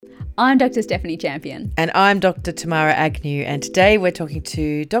I'm Dr. Stephanie Champion. And I'm Dr. Tamara Agnew, and today we're talking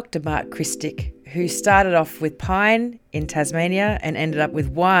to Dr. Mark Christic, who started off with pine in Tasmania and ended up with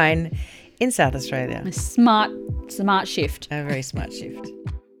wine in South Australia. A smart shift. A very smart shift.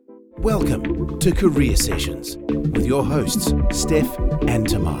 Welcome to Career Sessions with your hosts, Steph and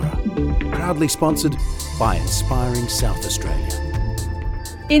Tamara. Proudly sponsored by Inspiring South Australia.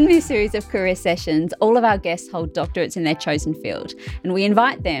 In this series of career sessions, all of our guests hold doctorates in their chosen field, and we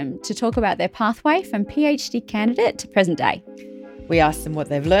invite them to talk about their pathway from PhD candidate to present day. We ask them what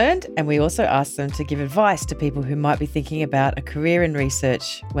they've learned, and we also ask them to give advice to people who might be thinking about a career in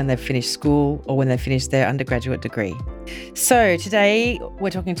research when they've finished school or when they've finished their undergraduate degree. So today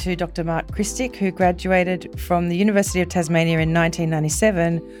we're talking to Dr. Mark Christic, who graduated from the University of Tasmania in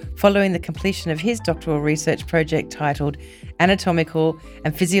 1997 following the completion of his doctoral research project titled Anatomical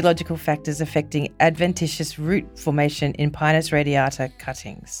and Physiological Factors Affecting Adventitious Root Formation in Pinus radiata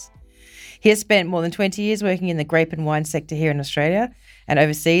Cuttings. He has spent more than 20 years working in the grape and wine sector here in Australia and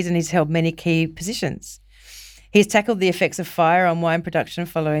overseas, and he's held many key positions. He's tackled the effects of fire on wine production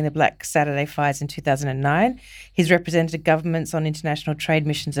following the Black Saturday fires in 2009. He's represented governments on international trade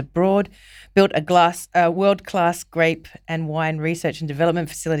missions abroad, built a world-class grape and wine research and development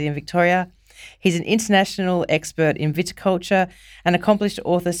facility in Victoria. He's an international expert in viticulture, an accomplished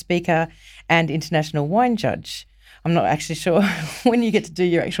author, speaker, and international wine judge. I'm not actually sure when you get to do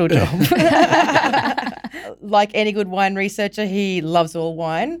your actual job. Like any good wine researcher, he loves all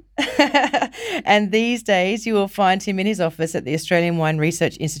wine. And these days you will find him in his office at the Australian Wine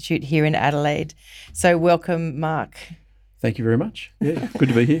Research Institute here in Adelaide. So welcome, Mark. Thank you very much. Yeah, good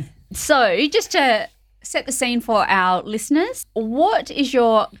to be here. So just to set the scene for our listeners, what is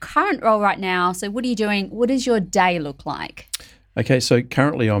your current role right now? So what are you doing? What does your day look like? Okay, so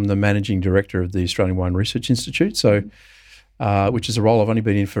currently I'm the Managing Director of the Australian Wine Research Institute, which is a role I've only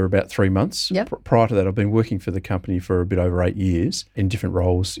been in for about 3 months. Yep. Prior to that, I've been working for the company for a bit over 8 years in different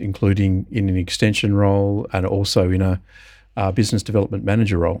roles, including in an extension role and also in a business development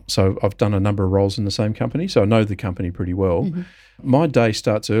manager role. So I've done a number of roles in the same company, so I know the company pretty well. Mm-hmm. My day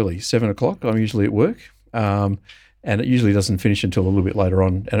starts early, 7 o'clock. I'm usually at work. And it usually doesn't finish until a little bit later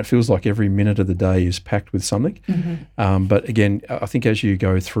on. And it feels like every minute of the day is packed with something. Mm-hmm. But again, I think as you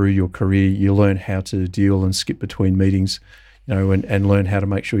go through your career, you learn how to deal and skip between meetings, and learn how to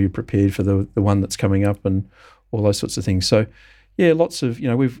make sure you're prepared for the one that's coming up and all those sorts of things. So, yeah, lots of,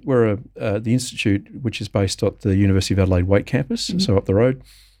 we're the Institute, which is based at the University of Adelaide Wake campus, mm-hmm. so up the road.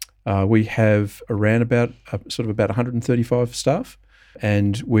 We have around about 135 staff.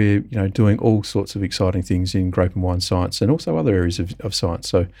 And we're, doing all sorts of exciting things in grape and wine science and also other areas of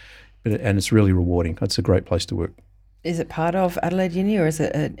science. And it's really rewarding. It's a great place to work. Is it part of Adelaide Uni or is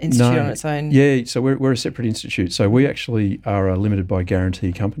it an institute on its own? Yeah, so we're a separate institute. So we actually are a limited by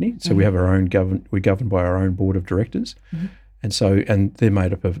guarantee company. So mm-hmm. we have our own we're governed by our own board of directors. Mm-hmm. And they're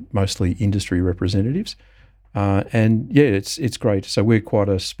made up of mostly industry representatives. It's great. So we're quite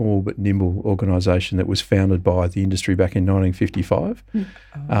a small but nimble organisation that was founded by the industry back in 1955.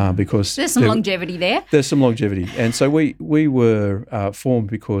 Because there's some longevity there. There's some longevity, and so we were formed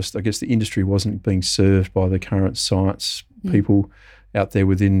because I guess the industry wasn't being served by the current science people out there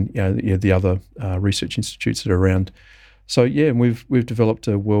within the other research institutes that are around. So and we've developed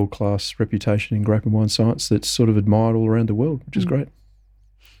a world-class reputation in grape and wine science that's sort of admired all around the world, which is great.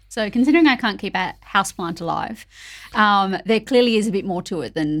 So considering I can't keep a houseplant alive, there clearly is a bit more to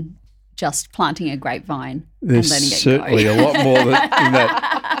it than just planting a grapevine and letting it go. There's certainly a lot more in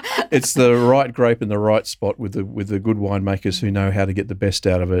that. It's the right grape in the right spot with the good winemakers who know how to get the best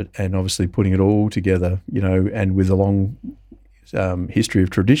out of it, and obviously putting it all together, and with a long history of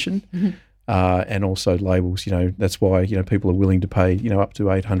tradition. Mm-hmm. And also labels, that's why, people are willing to pay, up to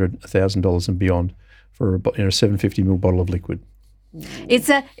 $800, $1,000 and beyond for a 750ml bottle of liquid.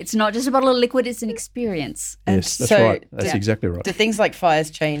 It's not just a bottle of liquid, it's an experience. Yes, that's right. That's exactly right. Do things like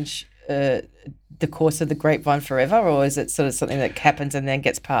fires change the course of the grapevine forever, or is it sort of something that happens and then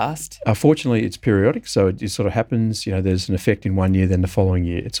gets passed? Fortunately, it's periodic, so it sort of happens, there's an effect in one year, then the following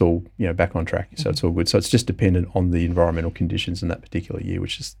year it's all, back on track, so it's all good. So it's just dependent on the environmental conditions in that particular year,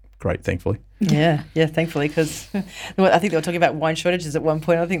 which is great, thankfully. Yeah, thankfully, because I think they were talking about wine shortages at one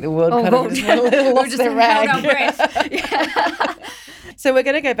point. I think the world kind of just went a little lost their rag. Held our breath. So we're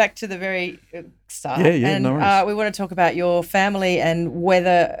going to go back to the very start. And no worries. We want to talk about your family and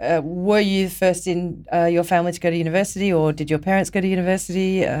whether were you first in your family to go to university, or did your parents go to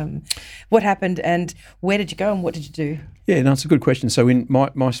university? What happened and where did you go and what did you do? Yeah, no, it's a good question. So in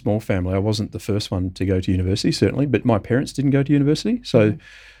my small family, I wasn't the first one to go to university, certainly, but my parents didn't go to university. So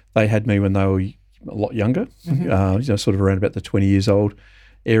they had me when they were a lot younger, sort of around about the 20 years old.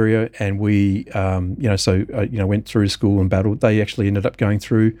 area, and we, went through school and battled. They actually ended up going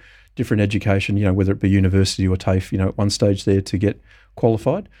through different education, whether it be university or TAFE, at one stage there to get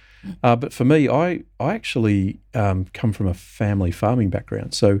qualified. But for me, I actually come from a family farming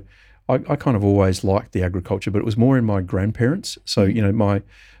background, so I kind of always liked the agriculture, but it was more in my grandparents. So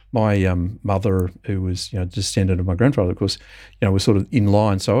my mother, who was descendant of my grandfather, of course, was sort of in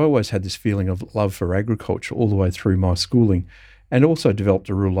line. So I always had this feeling of love for agriculture all the way through my schooling, and also developed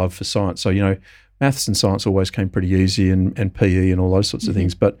a real love for science. So maths and science always came pretty easy, and PE and all those sorts of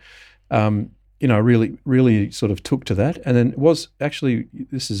things. But really, really sort of took to that. And then it was actually,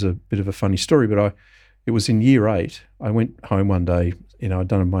 this is a bit of a funny story, but it was in year 8. I went home one day, I'd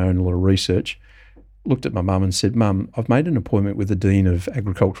done my own little research, looked at my mum and said, "Mum, I've made an appointment with the Dean of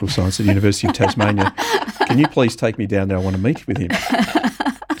Agricultural Science at the University of Tasmania. Can you please take me down there? I want to meet with him."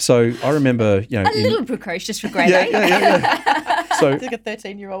 So I remember, a little precocious for grade 8. Yeah. So like a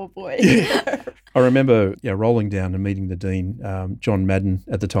 13-year-old boy. I remember rolling down and meeting the Dean, John Madden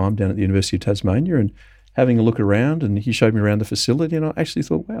at the time, down at the University of Tasmania, and having a look around, and he showed me around the facility, and I actually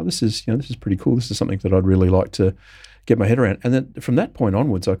thought, wow, this is pretty cool. This is something that I'd really like to get my head around. And then from that point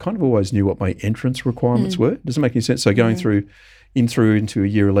onwards, I kind of always knew what my entrance requirements were. Does it make any sense? So going through into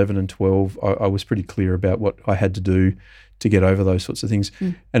year 11 and 12, I was pretty clear about what I had to do to get over those sorts of things.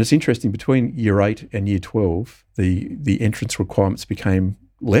 And it's interesting, between year 8 and year 12, the entrance requirements became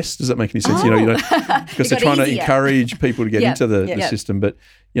less. Does that make any sense? Because they're trying to encourage people to get into the system. But,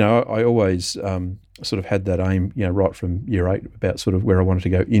 I always sort of had that aim, right from year 8 about sort of where I wanted to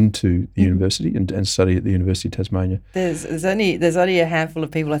go into the university and study at the University of Tasmania. There's only a handful of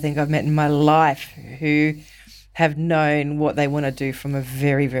people I think I've met in my life who have known what they want to do from a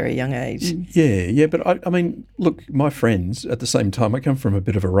very, very young age. Yeah. But I mean, look, my friends at the same time, I come from a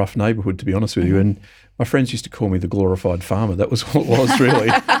bit of a rough neighbourhood, to be honest with you, and my friends used to call me the glorified farmer. That was what it was, really.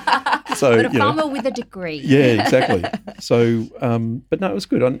 So, but a farmer with a degree. Yeah, exactly. So, but no, it was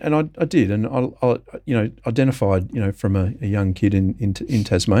good, and I did, and I identified, from a young kid in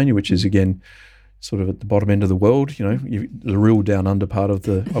Tasmania, which is again sort of at the bottom end of the world, the real down under part of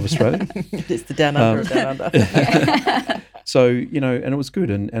Australia. It's the down under of down under. So, and it was good,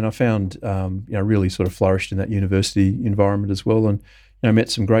 and I found, really sort of flourished in that university environment as well, and met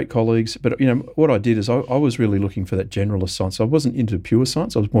some great colleagues. But what I did is I was really looking for that generalist science. I wasn't into pure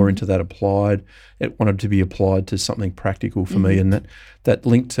science. I was more into that applied. It wanted to be applied to something practical for me, and that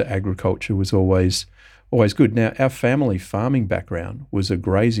link to agriculture was always good. Now, our family farming background was a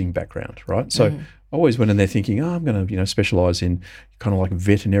grazing background, right? So I always went in there thinking, I'm going to, specialise in kind of like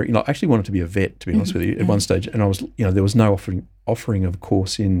veterinary. I actually wanted to be a vet, to be honest with you, at one stage. And I was, there was no offering of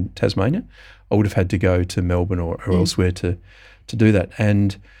course in Tasmania. I would have had to go to Melbourne or elsewhere to do that.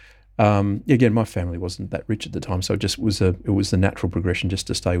 And again, my family wasn't that rich at the time, so it was the natural progression just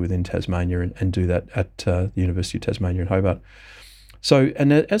to stay within Tasmania and do that at the University of Tasmania in Hobart. So,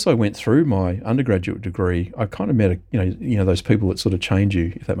 and as I went through my undergraduate degree, I kind of met those people that sort of change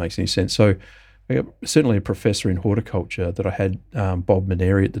you, if that makes any sense. So, I got certainly a professor in horticulture that I had, Bob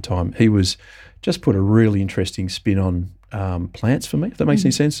Maneri at the time. He was just put a really interesting spin on plants for me, if that makes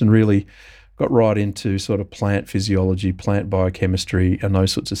any sense, and really got right into sort of plant physiology, plant biochemistry, and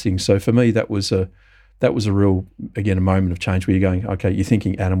those sorts of things. So for me, that was a real, again, a moment of change where you're going, okay, you're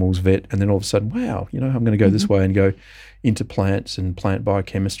thinking animals, vet, and then all of a sudden, wow, I'm going to go this way and go into plants and plant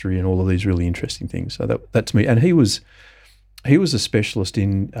biochemistry and all of these really interesting things. So that to me, and he was a specialist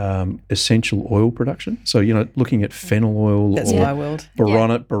in essential oil production. So, looking at fennel oil, that's my world,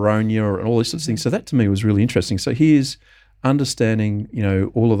 Baronia, and all these sorts of things. So that to me was really interesting. So here's understanding,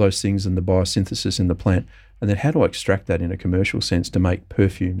 all of those things in the biosynthesis in the plant, and then how do I extract that in a commercial sense to make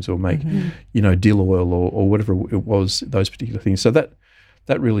perfumes or make, dill oil or whatever it was, those particular things. So that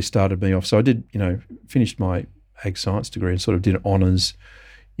really started me off. So I did, finished my ag science degree and sort of did honours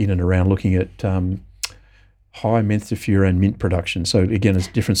in and around looking at high menthofuran mint production. So again, it's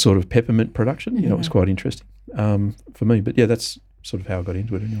a different sort of peppermint production. It was quite interesting for me. But yeah, that's sort of how I got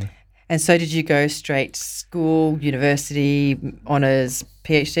into it anyway. And so did you go straight school, university, honours,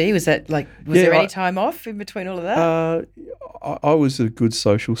 PhD? Was that was there any time off in between all of that? I was a good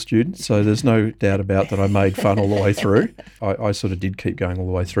social student, so there's no doubt about that I made fun all the way through. I sort of did keep going all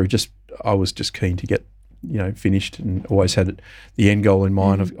the way through. I was just keen to get, finished, and always had the end goal in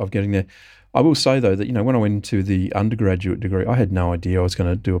mind of getting there. I will say, though, that, when I went into the undergraduate degree, I had no idea I was going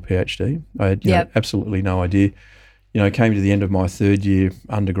to do a PhD. I had absolutely no idea. Came to the end of my third year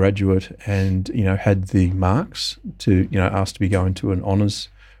undergraduate and, had the marks to, asked to be going to an honours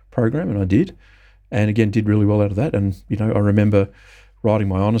program, and I did. And again, did really well out of that. And, I remember writing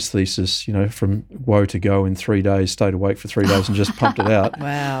my honours thesis, from woe to go in 3 days, stayed awake for 3 days and just pumped it out.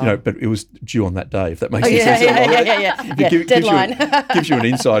 Wow. But it was due on that day, if that makes any sense. Yeah. Deadline. Gives you an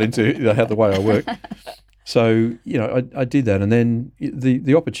insight into how the way I work. So, I did that. And then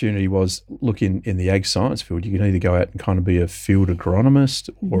the opportunity was, look, in the ag science field, you can either go out and kind of be a field agronomist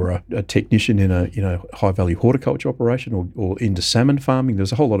or a technician in a high-value horticulture operation or into salmon farming.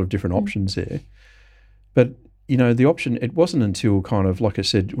 There's a whole lot of different options there. But the option, it wasn't until kind of, like I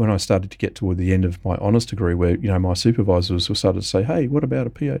said, when I started to get toward the end of my honours degree where, my supervisors were started to say, hey, what about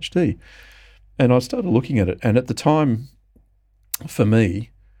a PhD? And I started looking at it. And at the time, for me,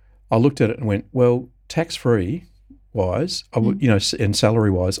 I looked at it and went, well, tax-free wise, I would, and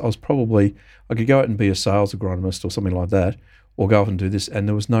salary-wise, I could go out and be a sales agronomist or something like that, or go off and do this, and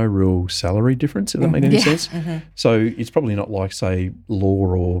there was no real salary difference, if that made any sense. So it's probably not like, say,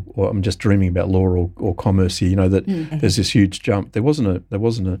 law or I'm just dreaming about law or commerce here, that there's this huge jump. There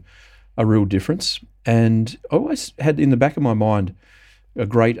wasn't a real difference. And I always had in the back of my mind a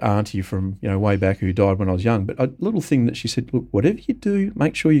great auntie from, way back who died when I was young, but a little thing that she said, look, whatever you do,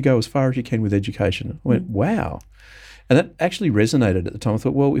 make sure you go as far as you can with education. I went, wow. And that actually resonated at the time. I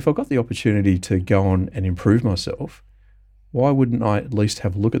thought, well, if I've got the opportunity to go on and improve myself, why wouldn't I at least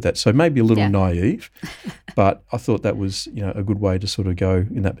have a look at that? So maybe a little naive, but I thought that was, a good way to sort of go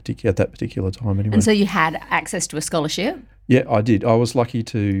at that particular time anyway. And so you had access to a scholarship? Yeah, I did. I was lucky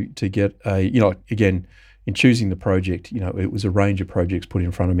to get again, in choosing the project, it was a range of projects put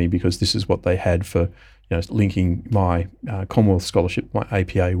in front of me because this is what they had for, linking my Commonwealth Scholarship, my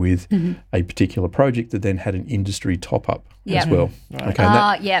APA, with a particular project that then had an industry top-up as well. Right. Okay,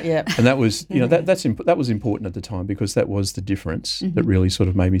 and that was, that was important at the time because that was the difference that really sort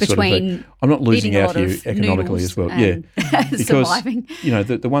of made me I'm not losing out here economically as well. Yeah, because surviving.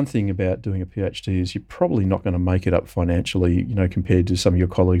 The one thing about doing a PhD is you're probably not going to make it up financially, compared to some of your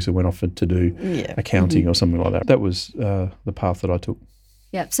colleagues who went off to do accounting or something like that. That was the path that I took.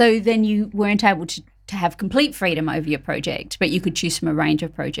 Yeah. So then you weren't able to have complete freedom over your project, but you could choose from a range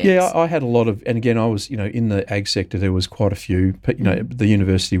of projects. Yeah, I had a lot of, and again, I was, in the ag sector, there was quite a few, but, the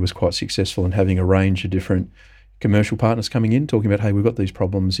university was quite successful in having a range of different commercial partners coming in, talking about, hey, we've got these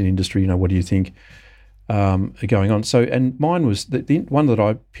problems in industry, what do you think are going on? So, and mine was, the one that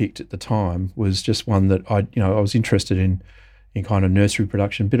I picked at the time was just one that I was interested in kind of nursery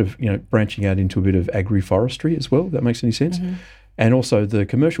production, a bit of, branching out into a bit of agri-forestry as well, if that makes any sense. And also the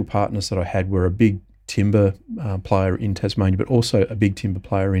commercial partners that I had were a big timber player in Tasmania, but also a big timber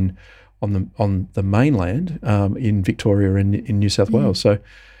player on the mainland in Victoria and in New South Wales. So,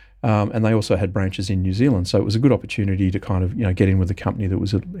 and they also had branches in New Zealand. So it was a good opportunity to kind of get in with a company that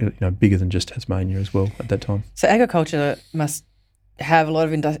was bigger than just Tasmania as well at that time. So agriculture must have a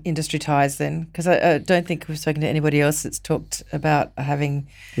lot of industry ties then, because I don't think we've spoken to anybody else that's talked about having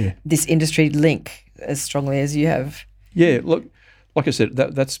this industry link as strongly as you have. Yeah, look. Like I said,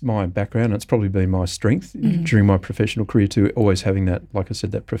 that's my background. It's probably been my strength during my professional career too, always having that, like I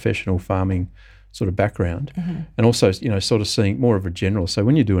said, that professional farming sort of background. And also, sort of seeing more of a general. So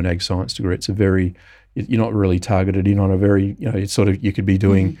when you do an ag science degree, it's you're not really targeted in on a very, it's sort of, you could be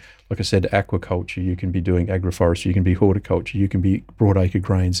doing, like I said, aquaculture, you can be doing agroforestry, you can be horticulture, you can be broadacre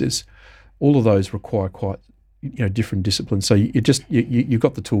grains. All of those require quite, different disciplines. So you've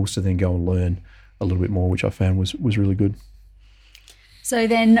got the tools to then go and learn a little bit more, which I found was really good. So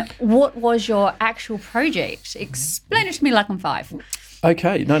then what was your actual project? Explain it to me like I'm 5.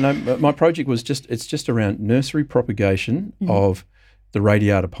 Okay. No, my project was just around nursery propagation of the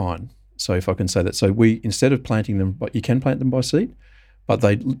radiata pine. So if I can say that. So we, instead of planting them, but you can plant them by seed, but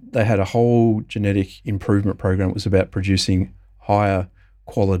they had a whole genetic improvement program. It was about producing higher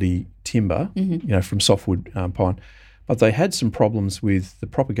quality timber, from softwood pine. But they had some problems with the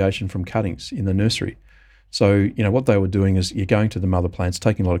propagation from cuttings in the nursery. So, what they were doing is you're going to the mother plants,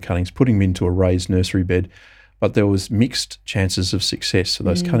 taking a lot of cuttings, putting them into a raised nursery bed, but there was mixed chances of success for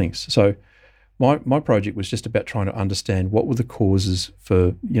those cuttings. So my project was just about trying to understand what were the causes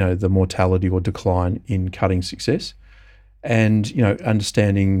for, the mortality or decline in cutting success and,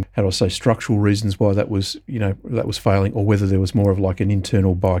 understanding, how do I say, structural reasons why that was failing, or whether there was more of like an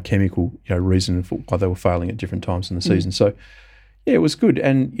internal biochemical, reason for why they were failing at different times in the season. So, yeah, it was good.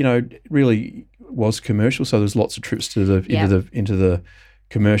 And, really was commercial. So there's lots of trips to into the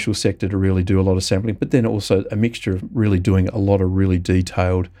commercial sector to really do a lot of sampling, but then also a mixture of really doing a lot of really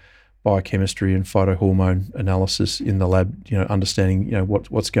detailed biochemistry and phytohormone analysis in the lab, understanding,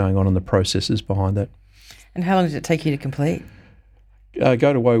 what's going on in the processes behind that. And how long did it take you to complete?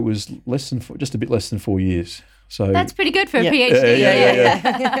 Go to Woe was just a bit less than 4 years. So That's pretty good for a Yeah. PhD.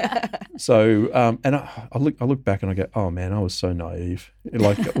 Yeah. So, and I look back and I go, oh man, I was so naive.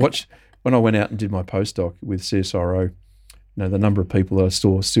 Like, when I went out and did my postdoc with CSIRO, the number of people that I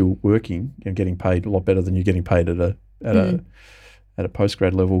saw still working and getting paid a lot better than you're getting paid at a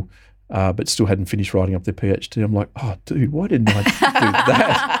postgrad level, but still hadn't finished writing up their PhD. I'm like, oh, dude, why didn't I do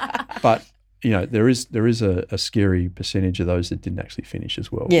that? But there is a scary percentage of those that didn't actually finish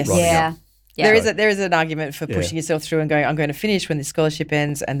as well. Yes. writing Yeah. up. Yeah. There is an argument for pushing yourself through and going, I'm going to finish when this scholarship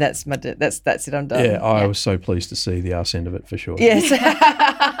ends, and that's it, I'm done. Yeah, I was so pleased to see the arse end of it for sure. Yes.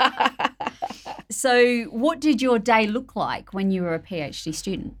 So what did your day look like when you were a PhD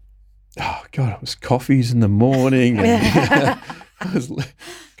student? Oh God, it was coffees in the morning. And, it was a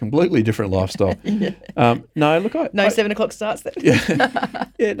completely different lifestyle. No, look, No 7 o'clock starts then.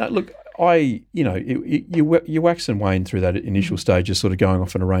 Yeah, no, look, you wax and wane through that initial stage of sort of going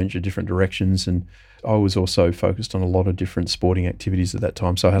off in a range of different directions, and I was also focused on a lot of different sporting activities at that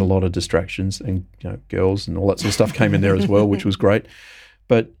time, so I had a lot of distractions, and girls and all that sort of stuff came in there as well, which was great.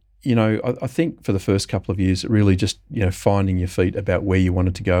 But I think for the first couple of years, it really just finding your feet about where you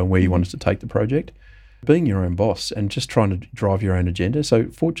wanted to go and where you wanted to take the project, being your own boss and just trying to drive your own agenda. So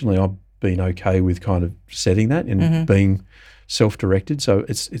fortunately, I've been okay with kind of setting that and being self-directed. So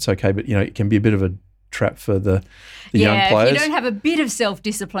it's okay, but it can be a bit of a trap for the young players. If you don't have a bit of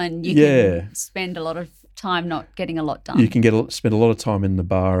self-discipline, you can spend a lot of time not getting a lot done. You can spend a lot of time in the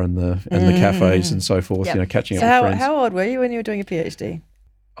bar and the cafes and so forth, catching up with friends. How old were you when you were doing a PhD?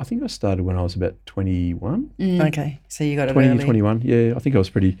 I think I started when I was about 21. Okay, so you got it 20 early. to 21, yeah. I think I was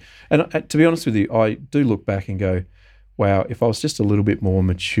pretty... And to be honest with you, I do look back and go, wow, if I was just a little bit more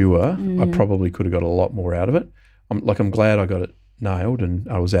mature, I probably could have got a lot more out of it. I'm glad I got it nailed and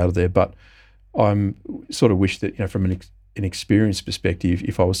I was out of there, but I'm sort of wish that, from an experience perspective,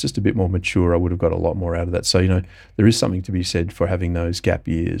 if I was just a bit more mature, I would have got a lot more out of that. So, there is something to be said for having those gap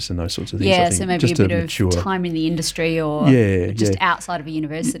years and those sorts of things. Yeah, I think, so maybe just a bit mature. of time in the industry or just outside of a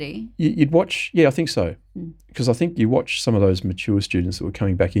university. You'd watch, I think so, because I think you watch some of those mature students that were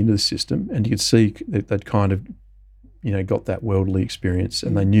coming back into the system and you could see that they'd kind of, got that worldly experience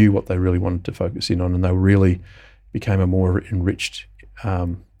and they knew what they really wanted to focus in on, and they really became a more enriched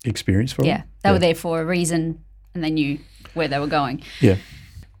experience for them. Yeah, they were there for a reason and they knew where they were going. Yeah.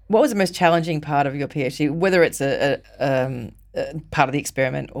 What was the most challenging part of your PhD, whether it's a part of the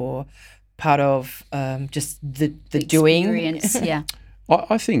experiment or part of just the doing? Experience, yeah.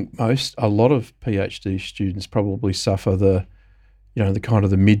 I think a lot of PhD students probably suffer the kind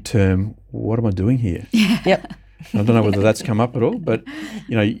of the midterm, what am I doing here? Yep. I don't know whether that's come up at all, but,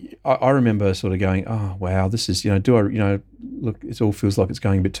 I remember sort of going, oh, wow, this is, do I, look, it all feels like it's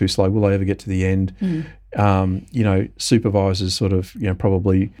going a bit too slow. Will I ever get to the end? Supervisors sort of,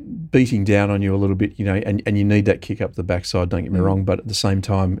 probably beating down on you a little bit, and you need that kick up the backside, don't get me wrong, but at the same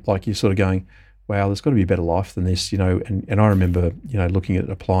time, like you're sort of going, wow, there's got to be a better life than this, and I remember, looking at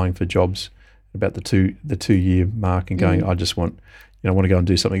applying for jobs about the 2-year mark and going, I just want, I want to go and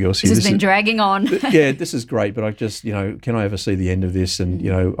do something else. This has been dragging on. Yeah, this is great, but I just, can I ever see the end of this? And,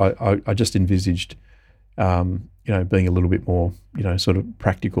 I just envisaged, being a little bit more, sort of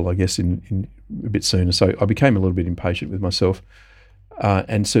practical, I guess, in a bit sooner. So I became a little bit impatient with myself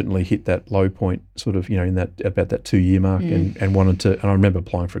and certainly hit that low point sort of, in that about that 2-year mark and wanted to, and I remember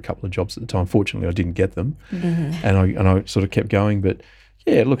applying for a couple of jobs at the time. Fortunately, I didn't get them and I sort of kept going. But,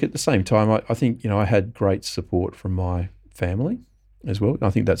 yeah, look, at the same time, I think, I had great support from my family as well. I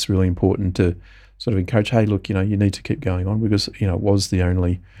think that's really important to sort of encourage, hey, look, you need to keep going on because, it was the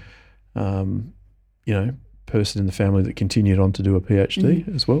only, person in the family that continued on to do a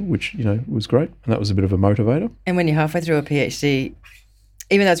PhD as well, which, was great. And that was a bit of a motivator. And when you're halfway through a PhD,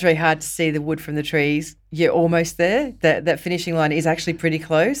 even though it's very hard to see the wood from the trees, you're almost there. That finishing line is actually pretty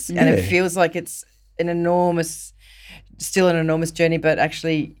close and it feels like it's still an enormous journey, but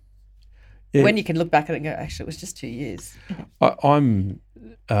actually when you can look back at it and go, actually, it was just 2 years. I'm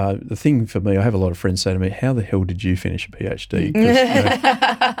the thing for me, I have a lot of friends say to me, how the hell did you finish a PhD?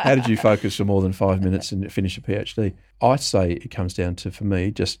 'Cause, how did you focus for more than 5 minutes and finish a PhD? I say it comes down to, for me,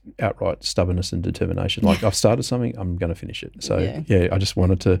 just outright stubbornness and determination. Like, I've started something, I'm going to finish it. So, I just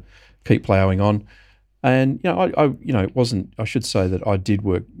wanted to keep ploughing on. And, it wasn't, I should say that I did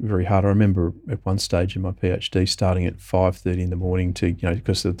work very hard. I remember at one stage in my PhD starting at 5:30 in the morning to,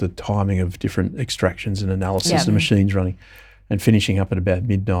 because of the timing of different extractions and analysis and machines running, and finishing up at about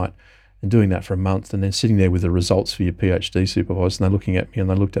midnight. and doing that for a month, and then sitting there with the results for your PhD supervisors, and they're looking at me, and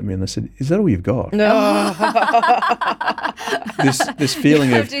they looked at me and they said, "Is that all you've got?" No. This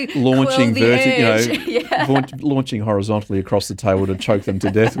feeling of launching launching horizontally across the table to choke them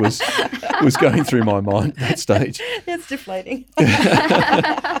to death was going through my mind at that stage. It's deflating.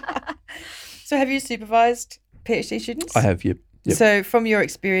 So have you supervised PhD students? I have, yep. So from your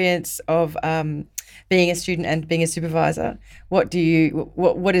experience of being a student and being a supervisor, what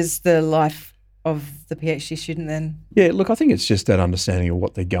is the life of the PhD student then? Yeah, look, I think it's just that understanding of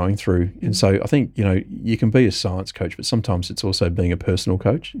what they're going through. And so I think, you can be a science coach, but sometimes it's also being a personal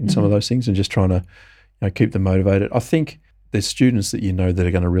coach in some of those things and just trying to keep them motivated. I think there's students that that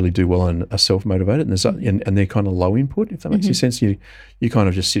are going to really do well and are self-motivated, and they're kind of low input, if that makes any sense. You kind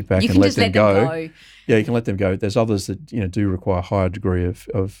of just sit back and let them go. Yeah, you can let them go. There's others that do require a higher degree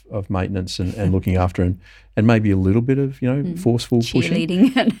of maintenance and looking after and maybe a little bit of forceful pushing.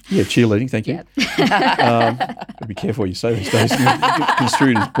 Cheerleading. Yeah, cheerleading. Thank you. Yep. Be careful what you say these days. It's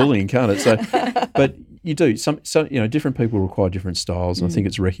construed as bullying, can't it? So, but you do. Some different people require different styles, and I think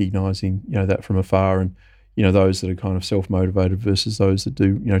it's recognising that from afar and. Those that are kind of self-motivated versus those that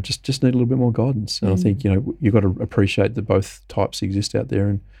do, just need a little bit more guidance. And I think, you've got to appreciate that both types exist out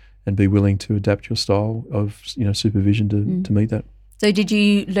there and be willing to adapt your style of, supervision to meet that. So did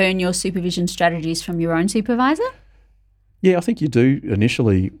you learn your supervision strategies from your own supervisor? Yeah, I think you do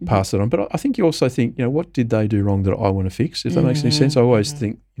initially pass it on. But I think you also think, what did they do wrong that I want to fix, if that makes any sense? I always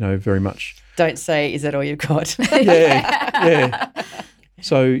think, very much. Don't say, is that all you've got? Yeah.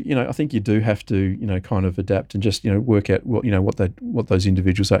 So, I think you do have to, kind of adapt and just, work out what those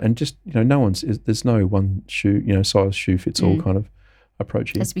individuals are, and just, there's no one size shoe fits all kind of approach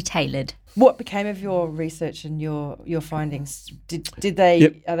here. It has to be tailored. What became of your research and your findings? Did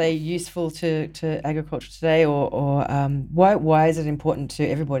they are they useful to agriculture today, or why is it important to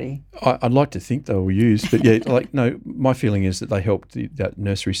everybody? I'd like to think they were used, but my feeling is that they helped that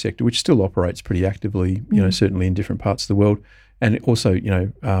nursery sector, which still operates pretty actively, certainly in different parts of the world. And also,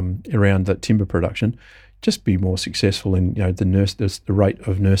 around that timber production, just be more successful in, the rate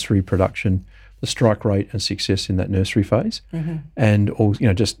of nursery production, the strike rate and success in that nursery phase, and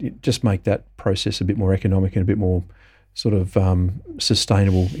also, just make that process a bit more economic and a bit more sort of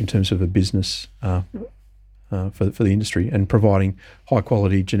sustainable in terms of a business for the industry, and providing high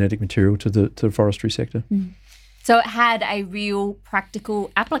quality genetic material to the forestry sector. So it had a real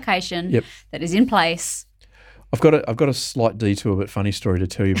practical application that is in place. I've got a slight detour but funny story to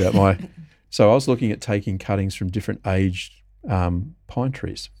tell you about my. So I was looking at taking cuttings from different aged pine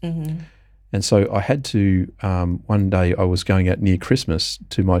trees, and so I had to. One day I was going out near Christmas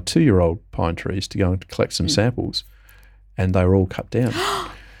to my 2-year-old pine trees to go and collect some samples, and they were all cut down.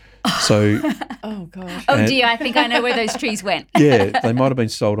 So, oh gosh, oh dear, I think I know where those trees went. Yeah, they might have been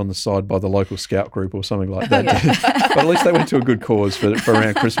sold on the side by the local scout group or something like that. But at least they went to a good cause for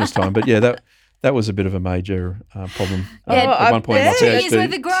around Christmas time. But yeah, that was a bit of a major problem at one point in my PhD. 2 years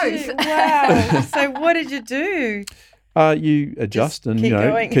worth of growth. Wow. So what did you do? You adjust and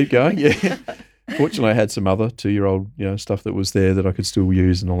keep going. Yeah. Fortunately, I had some other 2-year-old stuff that was there that I could still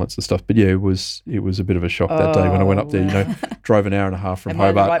use and all that sort of stuff. But yeah, it was a bit of a shock that day when I went up there. Drove an hour and a half from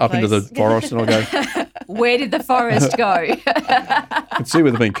Hobart up into the forest, and I go, where did the forest go? I could see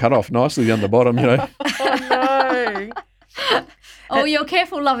where they've been cut off nicely down the bottom. Oh no. Oh, your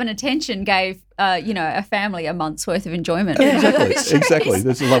careful love and attention gave, a family a month's worth of enjoyment. Exactly.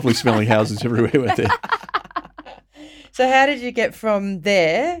 There's lovely smelling houses everywhere out there. So how did you get from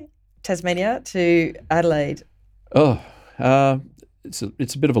there, Tasmania, to Adelaide? Oh, it's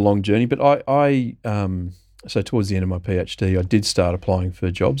a bit of a long journey, but I so towards the end of my PhD, I did start applying for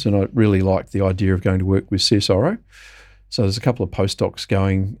jobs, and I really liked the idea of going to work with CSIRO. So there's a couple of postdocs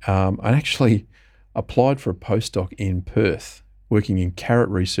going. I actually applied for a postdoc in Perth, working in carrot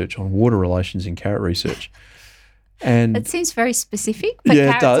research, on water relations in carrot research. And it seems very specific, but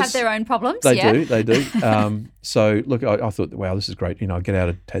carrots have their own problems. They do. So look, I thought, wow, this is great. I'd get out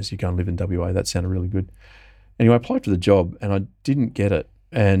of Tassie, go and live in WA. That sounded really good. Anyway, I applied for the job and I didn't get it.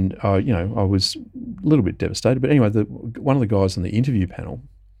 And, I was a little bit devastated. But anyway, one of the guys on the interview panel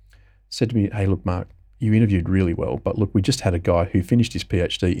said to me, hey, look, Mark, you interviewed really well, but look, we just had a guy who finished his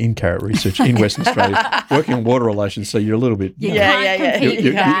PhD in carrot research in Western Australia, working on water relations, so you're a little bit... You can't compete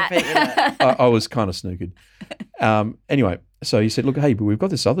with that. I was kind of snookered. Anyway, so he said, look, hey, but we've got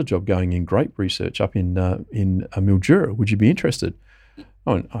this other job going in grape research up in Mildura. Would you be interested?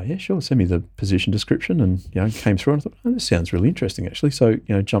 I went, oh, yeah, sure, send me the position description, and, came through and I thought, oh, this sounds really interesting, actually. So,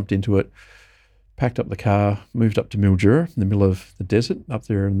 jumped into it. packed up the car, moved up to Mildura in the middle of the desert up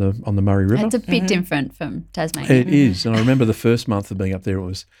there on the Murray River. It's a bit different from Tasmania. It is. And I remember the first month of being up there,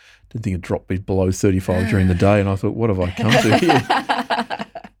 I didn't think it dropped below 35 during the day. And I thought, what have I come to here?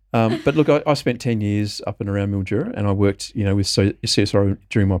 But look, I spent 10 years up and around Mildura, and I worked, with CSIRO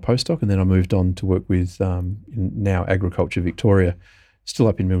during my postdoc, and then I moved on to work with now Agriculture Victoria, still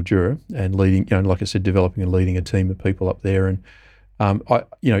up in Mildura, and leading, like I said, developing and leading a team of people up there. And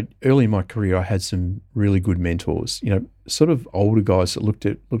early in my career, I had some really good mentors, sort of older guys that looked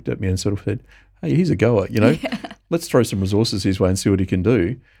at me and sort of said, hey, he's a goer, let's throw some resources his way and see what he can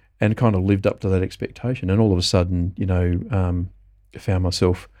do, and kind of lived up to that expectation. And all of a sudden, found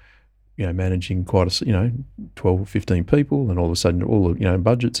myself, managing quite 12 or 15 people, and all of a sudden all the,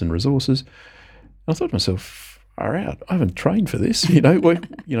 budgets and resources. And I thought to myself, all right, I haven't trained for this, I don't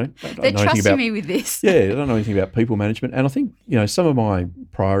They're know trusting me with this. Yeah, I don't know anything about people management. And I think, some of my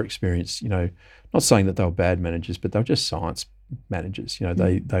prior experience, not saying that they were bad managers, but they were just science managers.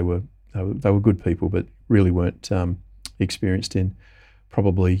 They were good people, but really weren't experienced in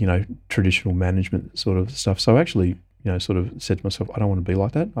probably, traditional management sort of stuff. So I actually, sort of said to myself, I don't want to be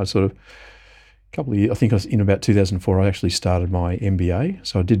like that. I sort of, a couple of years, I think I was in about 2004, I actually started my MBA.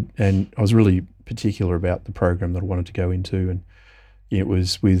 So I did, and I was really particular about the program that I wanted to go into. And it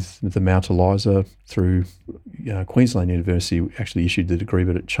was with the Mount Eliza through Queensland University, actually issued the degree,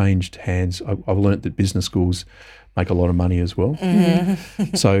 but it changed hands. I've learnt that business schools make a lot of money as well.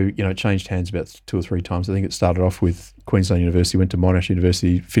 Mm-hmm. So, it changed hands about 2 or 3 times. I think it started off with Queensland University, went to Monash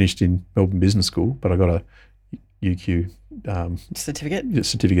University, finished in Melbourne Business School, but I got a UQ certificate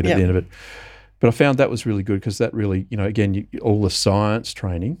at the end of it. But I found that was really good because that really, again, all the science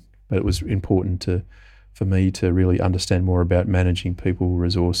training, but it was important for me to really understand more about managing people,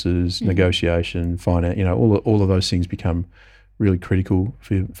 resources, negotiation, finance, all of those things become really critical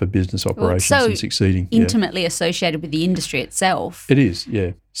for business operations and succeeding. Intimately associated with the industry itself. It is,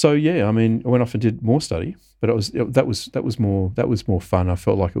 yeah. So I went off and did more study, but that was more fun. I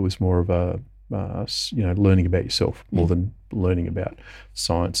felt like it was more of a learning about yourself more than learning about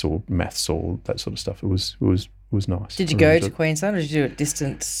science or maths or that sort of stuff. It was nice. Did you go to Queensland, or did you do it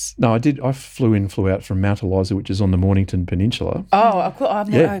distance? No, I did. I flew out from Mount Eliza, which is on the Mornington Peninsula. Oh, of course.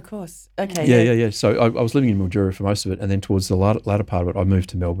 Of course. Okay. Yeah. So I was living in Mildura for most of it, and then towards the latter part of it, I moved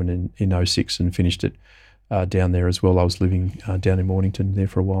to Melbourne in 2006 and finished it down there as well. I was living down in Mornington there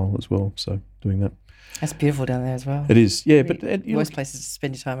for a while as well, so doing that. That's beautiful down there as well. It is, yeah. But worst places to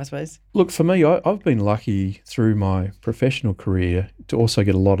spend your time, I suppose. Look, for me, I've been lucky through my professional career to also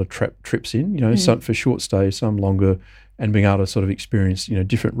get a lot of trips in, some for short stays, some longer, and being able to sort of experience,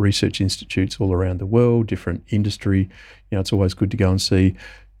 different research institutes all around the world, different industry. It's always good to go and see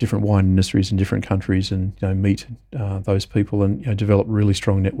different wine industries in different countries and, meet those people and, develop really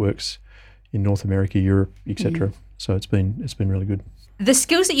strong networks in North America, Europe, etc. So it's been really good. The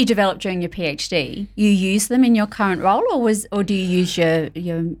skills that you developed during your PhD, you use them in your current role, or do you use your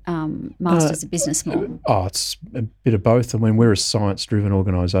Masters of Business more? It's a bit of both. We're a science-driven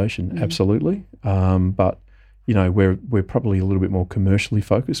organisation, absolutely, but we're probably a little bit more commercially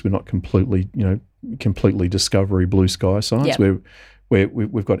focused. We're not completely discovery blue sky science. Yep.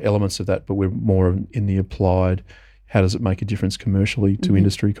 We've got elements of that, but we're more in the applied. How does it make a difference commercially to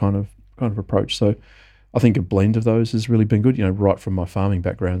industry kind of approach? So I think a blend of those has really been good, right from my farming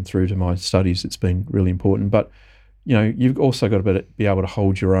background through to my studies. It's been really important. But, you've also got to be able to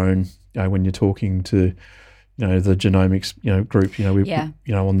hold your own when you're talking to, the genomics, group.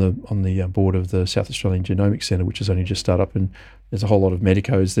 We're, on the board of the South Australian Genomics Centre, which has only just started up, and there's a whole lot of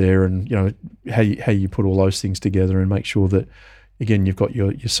medicos there, and, how you put all those things together and make sure that, again, you've got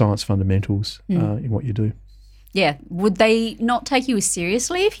your science fundamentals in what you do. Yeah. Would they not take you as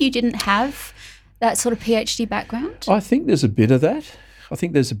seriously if you didn't have that sort of PhD background? I think there's a bit of that. I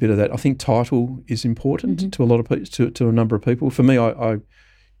think title is important to a lot of people, to a number of people. For me, I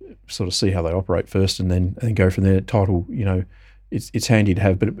sort of see how they operate first and then go from there. Title, it's handy to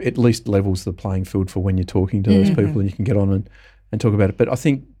have, but it at least levels the playing field for when you're talking to those people and you can get on and talk about it. But I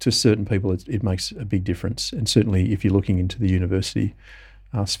think to certain people it makes a big difference. And certainly if you're looking into the university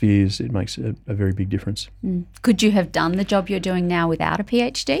spheres, it makes a very big difference. Could you have done the job you're doing now without a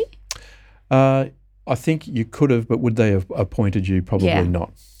PhD? I think you could have, but would they have appointed you? Probably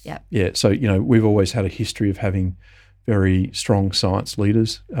not. Yeah. So, we've always had a history of having very strong science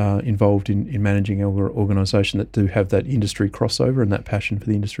leaders involved in managing our organisation that do have that industry crossover and that passion for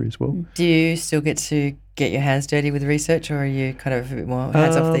the industry as well. Do you still get to get your hands dirty with research, or are you kind of a bit more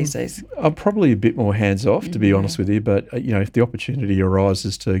hands-off these days? I'm probably a bit more hands-off, to be honest with you, but, if the opportunity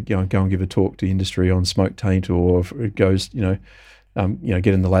arises to go and give a talk to industry on smoke taint, or if it goes, get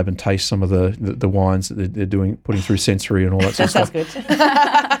in the lab and taste some of the wines that they're doing, putting through sensory and all that sort of stuff. That's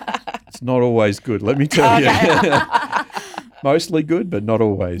good. It's not always good, let me tell you. Mostly good, but not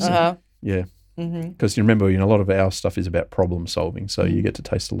always. Uh-huh. Yeah. Because you remember, a lot of our stuff is about problem solving, so you get to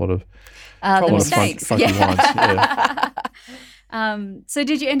taste a lot of mistakes. Funky wines. Yeah. So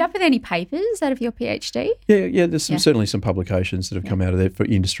did you end up with any papers out of your PhD? Yeah. There's certainly some publications that have come out of there for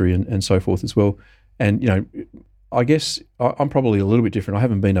industry and so forth as well. And I guess I'm probably a little bit different. I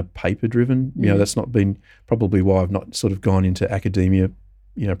haven't been a paper driven. That's not been probably why I've not sort of gone into academia,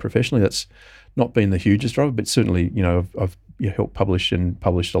 professionally. That's not been the hugest driver, but certainly, I've helped publish and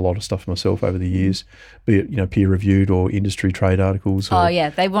published a lot of stuff myself over the years, be it, peer reviewed or industry trade articles.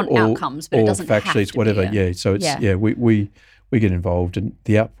 They want outcomes, but it doesn't fact have sheets, to whatever. be So it's, we get involved, and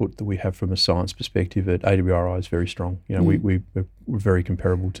the output that we have from a science perspective at AWRI is very strong. We're very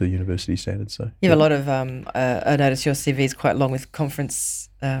comparable to university standards. So you have a lot of, I noticed your CV is quite long with conference.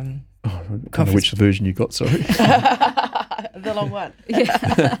 I don't know which version you got, sorry. The long one.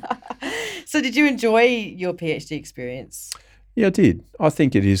 Yeah. So did you enjoy your PhD experience? Yeah, I did. I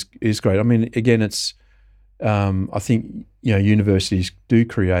think it is great. I mean, again, it's I think universities do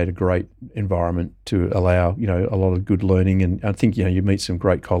create a great environment to allow a lot of good learning, and I think you meet some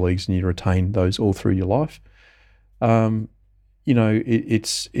great colleagues and you retain those all through your life. It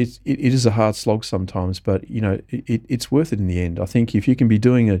is a hard slog sometimes, but it's worth it in the end. I think if you can be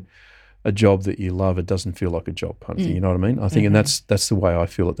doing a job that you love, it doesn't feel like a job kind of thing. You know what I mean? I think, and that's the way I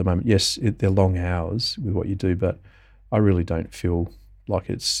feel at the moment. Yes, they're long hours with what you do, but I really don't feel like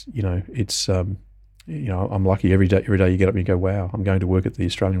it's I'm lucky every day you get up and you go, wow, I'm going to work at the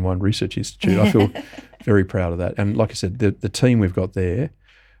Australian Wine Research Institute. I feel very proud of that. And like I said, the team we've got there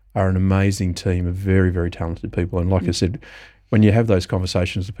are an amazing team of very, very talented people. And like I said, when you have those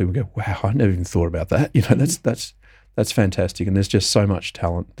conversations with people, go, wow, I never even thought about that. That's fantastic. And there's just so much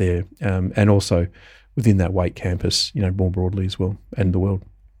talent there. And also within that Wake campus, more broadly as well, and the world.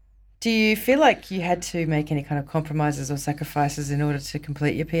 Do you feel like you had to make any kind of compromises or sacrifices in order to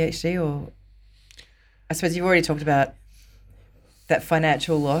complete your PhD? Or I suppose you've already talked about that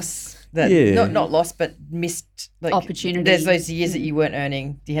financial loss, not loss, but missed opportunity. There's those years that you weren't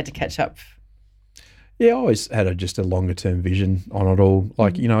earning. You had to catch up. Yeah, I always had just a longer term vision on it all.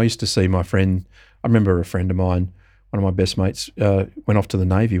 Like, I used to see my friend, I remember a friend of mine, one of my best mates, went off to the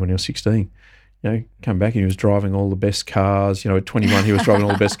Navy when he was 16. Come back and he was driving all the best cars. At 21 he was driving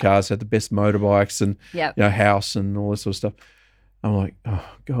all the best cars, had the best motorbikes and house and all this sort of stuff. I'm like, oh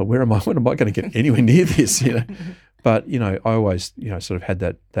God, when am I going to get anywhere near this? But I always sort of had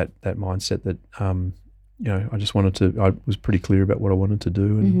that mindset that I just I was pretty clear about what I wanted to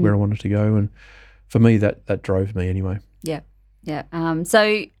do and where I wanted to go, and for me that drove me anyway. Yeah.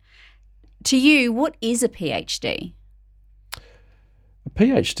 So to you, what is a PhD? A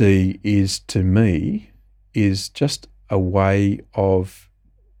PhD to me is just a way of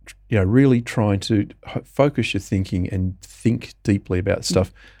really trying to focus your thinking and think deeply about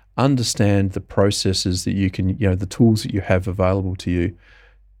stuff, understand the processes that you can, the tools that you have available to you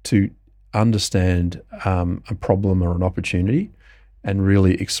to understand a problem or an opportunity and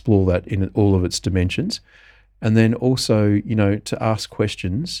really explore that in all of its dimensions. And then also, to ask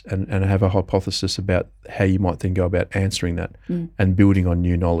questions and have a hypothesis about how you might then go about answering that and building on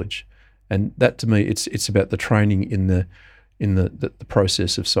new knowledge. And that, to me, it's about the training in the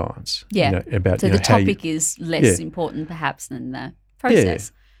process of science. Yeah. About, so the topic is less important perhaps than the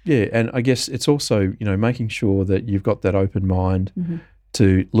process. Yeah. And I guess it's also, making sure that you've got that open mind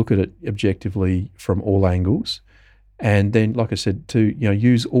to look at it objectively from all angles. And then, like I said, to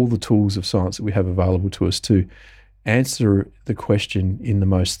use all the tools of science that we have available to us to answer the question in the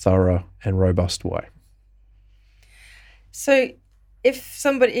most thorough and robust way. So if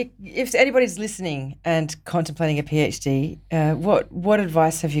anybody's listening and contemplating a PhD, what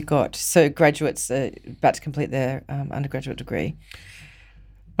advice have you got? So graduates about to complete their undergraduate degree.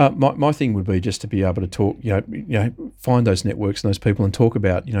 My thing would be just to be able to talk, find those networks and those people and talk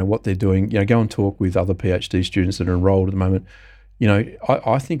about, what they're doing. Go and talk with other PhD students that are enrolled at the moment.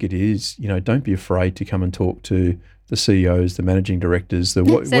 I think it is, don't be afraid to come and talk to the CEOs, the managing directors. Send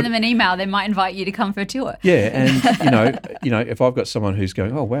them an email. They might invite you to come for a tour. Yeah, and if I've got someone who's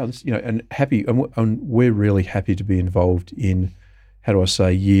going, oh wow, this, and happy, and we're really happy to be involved in, how do I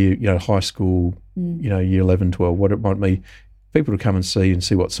say, high school, year 11, 12, what it might be. People to come and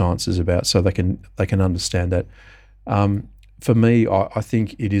see what science is about, so they can understand that. For me, I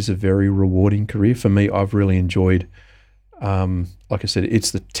think it is a very rewarding career. For me, I've really enjoyed, like I said,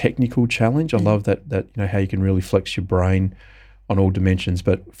 it's the technical challenge. I love that how you can really flex your brain on all dimensions.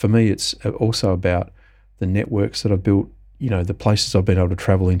 But for me, it's also about the networks that I've built, the places I've been able to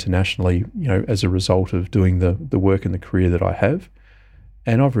travel internationally, as a result of doing the work and the career that I have.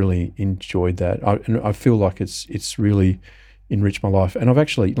 And I've really enjoyed that. I feel like it's really enriched my life. And I've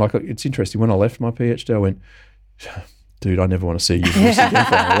actually, it's interesting, when I left my PhD, I went, dude, I never want to see you again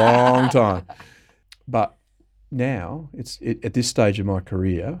for a long time. But now, at this stage of my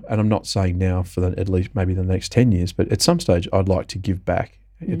career, and I'm not saying now for at least maybe the next 10 years, but at some stage I'd like to give back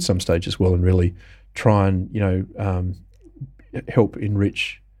at some stage as well, and really try and, help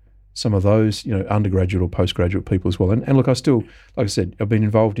enrich some of those, undergraduate or postgraduate people as well. And look, I still, like I said, I've been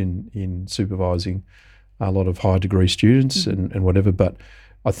involved in supervising a lot of high degree students and whatever, but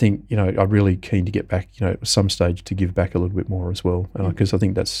I think, I'm really keen to get back, at some stage to give back a little bit more as well. Because I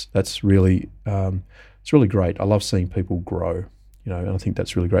think that's really, it's really great. I love seeing people grow, and I think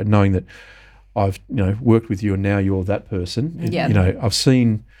that's really great. Knowing that I've, worked with you and now you're that person. Yeah. I've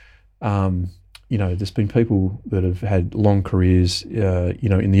seen, there's been people that have had long careers,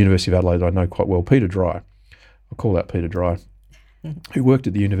 in the University of Adelaide I know quite well. Peter Dry, I'll call out Peter Dry, who worked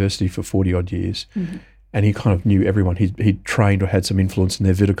at the university for 40 odd years, and he kind of knew everyone. He'd trained or had some influence in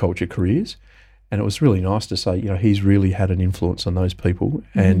their viticulture careers. And it was really nice to say, he's really had an influence on those people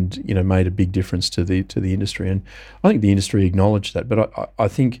and, made a big difference to the industry. And I think the industry acknowledged that. But I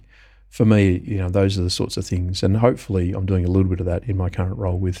think for me, those are the sorts of things. And hopefully I'm doing a little bit of that in my current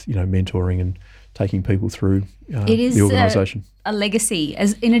role with, mentoring and taking people through the organisation. A legacy,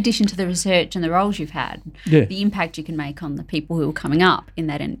 as in addition to the research and the roles you've had, the impact you can make on the people who are coming up in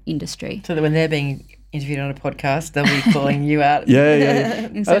that industry. So that when they're being interviewed on a podcast, they'll be calling you out. Yeah.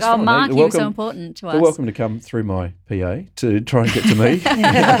 It's like, oh, Mark, you were so important to us. They're welcome to come through my PA to try and get to me.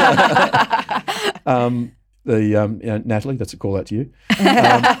 Natalie, that's a call out to you.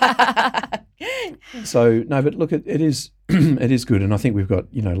 So no, but look, it is it is good, and I think we've got,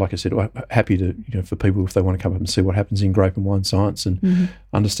 like I said, we're happy to, for people if they want to come up and see what happens in grape and wine science and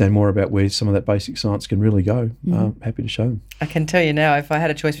understand more about where some of that basic science can really go. Happy to show them. I can tell you now, if I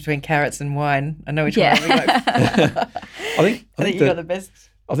had a choice between carrots and wine, I know which one I would go. I think you got the best.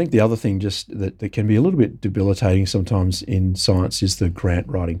 I think the other thing just that can be a little bit debilitating sometimes in science is the grant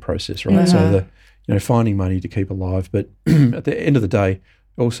writing process, right? So finding money to keep alive, but at the end of the day,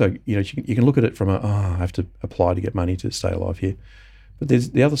 also, you can look at it from I have to apply to get money to stay alive here. But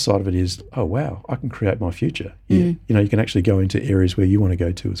there's the other side of it is, oh, wow, I can create my future. You can actually go into areas where you want to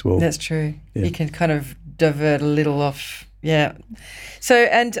go to as well. That's true. Yeah. You can kind of divert a little off. Yeah. So,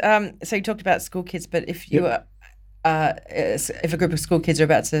 so you talked about school kids, but if you if a group of school kids are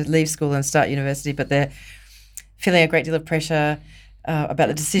about to leave school and start university, but they're feeling a great deal of pressure about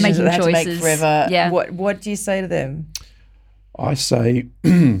the decisions that they have to make forever, what do you say to them? I say,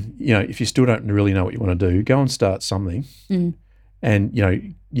 if you still don't really know what you want to do, go and start something. And,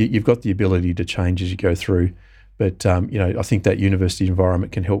 you've got the ability to change as you go through. But, I think that university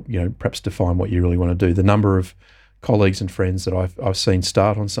environment can help, perhaps define what you really want to do. The number of colleagues and friends that I've seen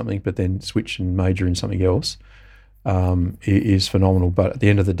start on something but then switch and major in something else is phenomenal. But at the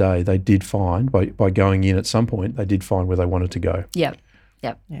end of the day, they did find, by going in at some point, they did find where they wanted to go. Yep.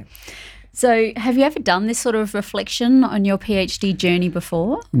 So have you ever done this sort of reflection on your PhD journey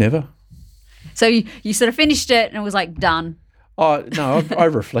before? Never. So you sort of finished it and it was like done? Oh, no,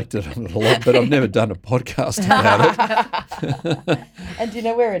 I've reflected on it a lot, but I've never done a podcast about it. And do you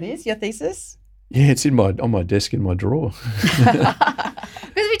know where it is, your thesis? Yeah, it's on my desk in my drawer. Because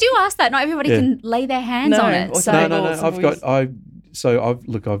we do ask that. Not everybody can lay their hands on it.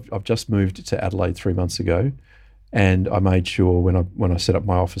 I've just moved to Adelaide 3 months ago. And I made sure when I set up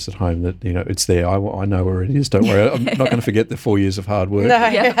my office at home that it's there. I know where it is. Don't worry. I'm not going to forget the 4 years of hard work. No.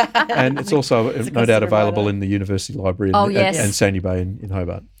 And it's also no doubt available in the university library and Sandy Bay in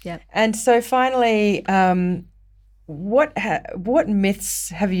Hobart. Yeah. And so finally, what myths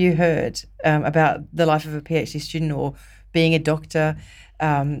have you heard about the life of a PhD student or being a doctor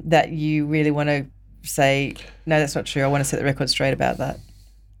that you really want to say, no, that's not true. I want to set the record straight about that?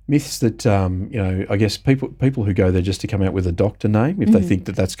 Myths that, I guess people who go there just to come out with a doctor name, if they think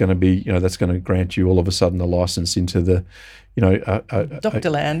that's going to be, that's going to grant you all of a sudden a license into the,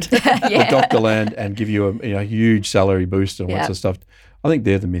 Doctorland. The Doctorland and give you a huge salary boost and all that sort of stuff. I think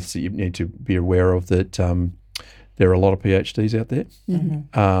they're the myths that you need to be aware of, that there are a lot of PhDs out there.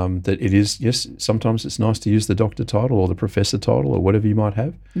 That it is, yes, sometimes it's nice to use the doctor title or the professor title or whatever you might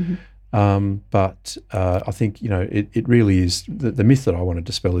have. But I think, it really is, the myth that I want to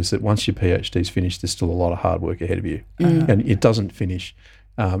dispel is that once your PhD is finished, there's still a lot of hard work ahead of you. And it doesn't finish.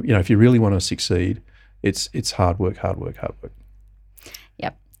 If you really want to succeed, it's hard work.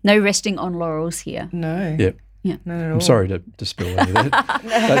 Yep. No resting on laurels here. No. Yep. Yeah. Not at all. I'm sorry to dispel any of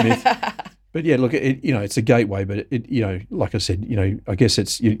that myth. But yeah, look, it's a gateway. But like I said, I guess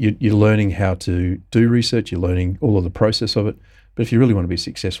it's you're learning how to do research. You're learning all of the process of it. But if you really want to be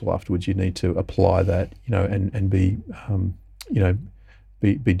successful afterwards, you need to apply that, and be,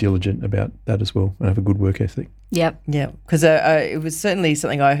 be diligent about that as well, and have a good work ethic. Yep. Yeah, because it was certainly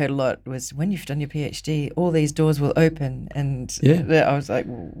something I heard a lot was when you've done your PhD, all these doors will open, and I was like,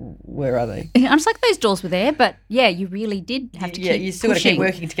 where are they? I was like, those doors were there, but you really did have to keep you still got to keep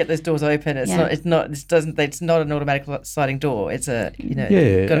working to get those doors open. It's not an automatic sliding door. It's got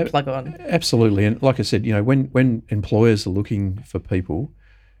to plug on. Absolutely, and like I said, when employers are looking for people,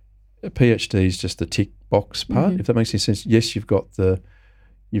 a PhD is just the tick box part. If that makes any sense. Yes, you've got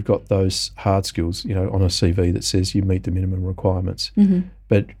those hard skills, on a CV that says you meet the minimum requirements.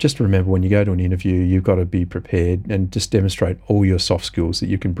 But just remember, when you go to an interview, you've got to be prepared and just demonstrate all your soft skills that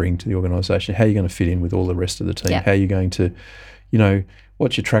you can bring to the organisation. How are you going to fit in with all the rest of the team? How are you going to,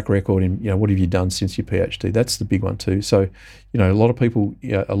 what's your track record in, what have you done since your PhD? That's the big one too. So, a lot of people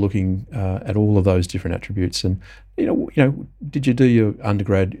are looking at all of those different attributes. And, did you do your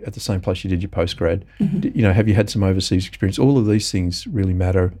undergrad at the same place you did your postgrad? Have you had some overseas experience? All of these things really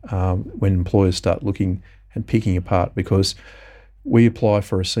matter when employers start looking and picking apart, because we apply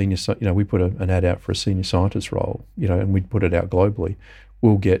for a senior, we put an ad out for a senior scientist role, and we put it out globally.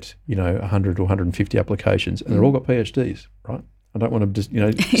 We'll get, 100 or 150 applications, and they're all got PhDs, right? I don't want to just,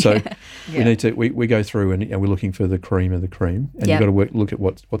 so we need to, we go through and we're looking for the cream of the cream, and you've got to look at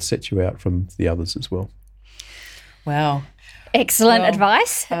what sets you out from the others as well. Wow. Excellent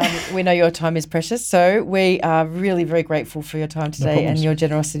advice. We know your time is precious, so we are really very grateful for your time today and your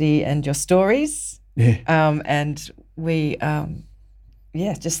generosity and your stories. Yeah. And we,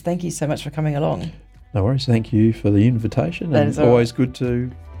 just thank you so much for coming along. No worries. Thank you for the invitation. That and is always good to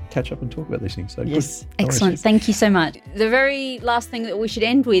catch up and talk about these things. So yes. Good. Excellent. Thank you so much. The very last thing that we should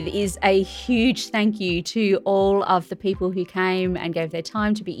end with is a huge thank you to all of the people who came and gave their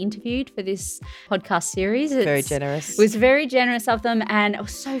time to be interviewed for this podcast series. Very generous. It was very generous of them, and it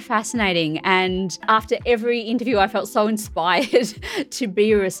was so fascinating. And after every interview, I felt so inspired to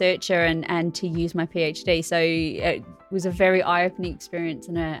be a researcher and to use my PhD. So it was a very eye-opening experience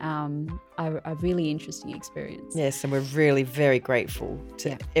and a really interesting experience. Yes, and we're really very grateful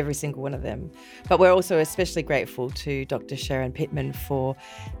to every single one of them. But we're also especially grateful to Dr. Sharon Pittman for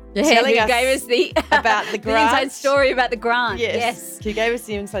telling us gave us about the grant. The inside story about the grant. Yes. She gave us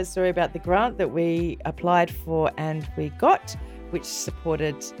the inside story about the grant that we applied for and we got, which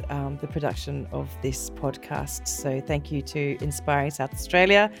supported the production of this podcast. So thank you to Inspiring South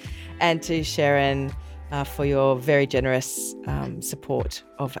Australia and to Sharon for your very generous support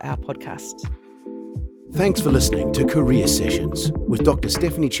of our podcast. Thanks for listening to Career Sessions with Dr.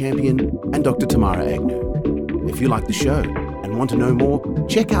 Stephanie Champion and Dr. Tamara Agnew. If you like the show and want to know more,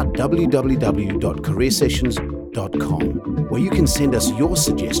 check out www.careersessions.com, where you can send us your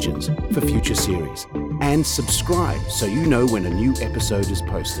suggestions for future series, and subscribe so you know when a new episode is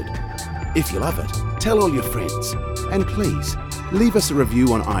posted. If you love it, tell all your friends, and please leave us a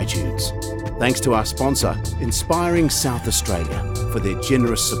review on iTunes. Thanks to our sponsor, Inspiring South Australia, for their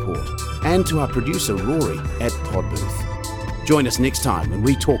generous support, and to our producer, Rory, at Podbooth. Join us next time when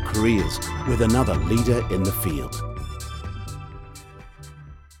we talk careers with another leader in the field.